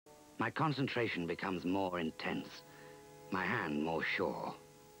My concentration becomes more intense, my hand more sure.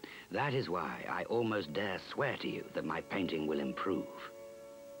 That is why I almost dare swear to you that my painting will improve,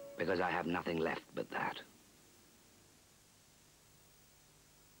 because I have nothing left but that.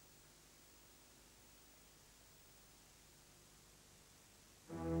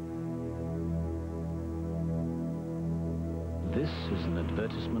 This is an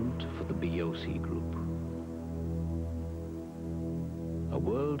advertisement for the BOC Group, a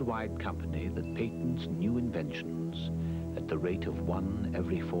worldwide company that patents new inventions at the rate of 1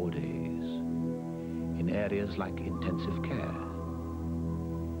 every 4 days in areas like intensive care,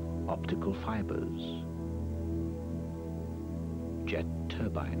 optical fibers, jet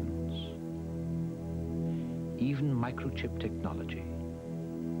turbines, even microchip technology.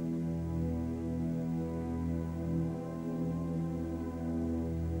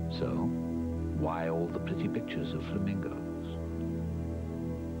 So, why all the pretty pictures of flamingos?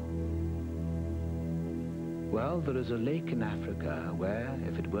 Well, there is a lake in Africa where,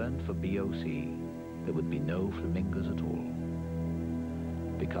 if it weren't for BOC, there would be no flamingos at all.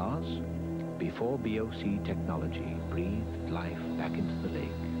 Because, before BOC technology breathed life back into the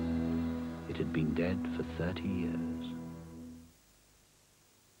lake, it had been dead for 30 years.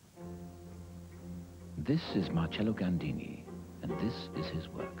 This is Marcello Gandini, and this is his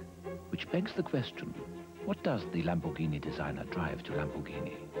work. Which begs the question, what does the Lamborghini designer drive to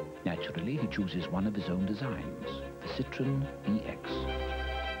Lamborghini? Naturally, he chooses one of his own designs, the Citroen BX.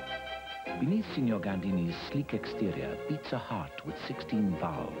 Beneath Signor Gandini's sleek exterior beats a heart with 16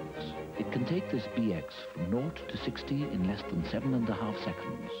 valves. It can take this BX from 0 to 60 in less than 7.5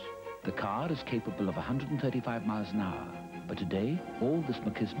 seconds. The car is capable of 135 miles an hour, but today, all this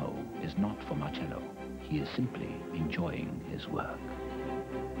machismo is not for Marcello. He is simply enjoying his work.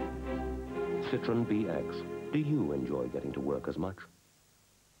 Citroen BX. Do you enjoy getting to work as much?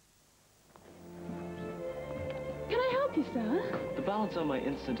 Can I help you, sir? The balance on my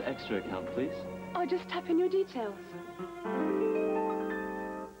instant extra account, please. Or just tap in your details.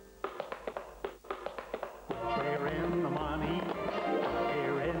 We're in the money.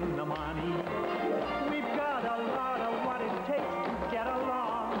 We're in the money. We've got a lot of what it takes to get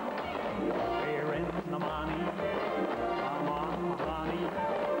along. We're in the money. Come on, honey.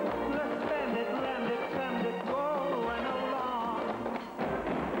 Let's spend it, lend it, send it, going along.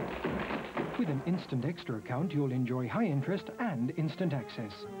 With an instant extra account, you'll enjoy high interest and instant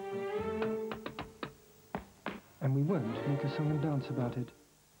access. And we won't make a song and dance about it.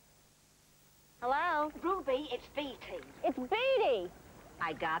 Hello? Ruby, it's Beatty. It's Beatty!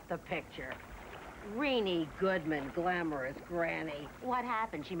 I got the picture. Renee Goodman, glamorous granny. What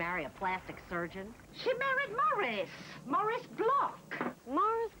happened? She married a plastic surgeon? She married Morris. Morris Block.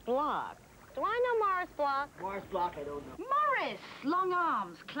 Morris Block. Do I know Morris Block? Morris Block, I don't know. Morris! Long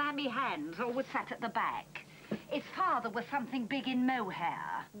arms, clammy hands, always sat at the back. His father was something big in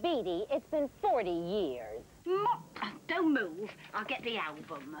mohair. Beatty, it's been 40 years. Don't move. I'll get the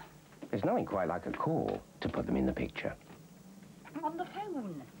album. There's nothing quite like a call to put them in the picture. On the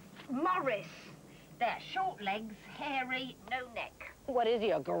phone. Morris. They're short legs, hairy, no neck. What is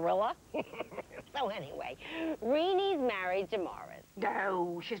he, a gorilla? So anyway, Renee's married to Morris.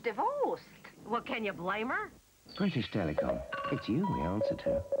 No, she's divorced. Well, can you blame her? British Telecom. It's you we answer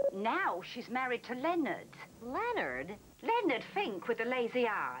to. Now she's married to Leonard. Leonard? Leonard Fink with a lazy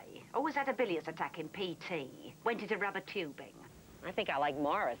eye. Always had a bilious attack in PT. Went into rubber tubing. I think I like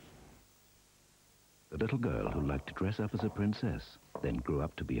Morris. The little girl who liked to dress up as a princess, then grew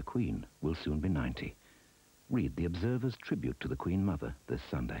up to be a queen, will soon be 90. Read The Observer's tribute to the Queen Mother this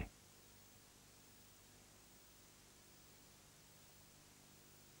Sunday.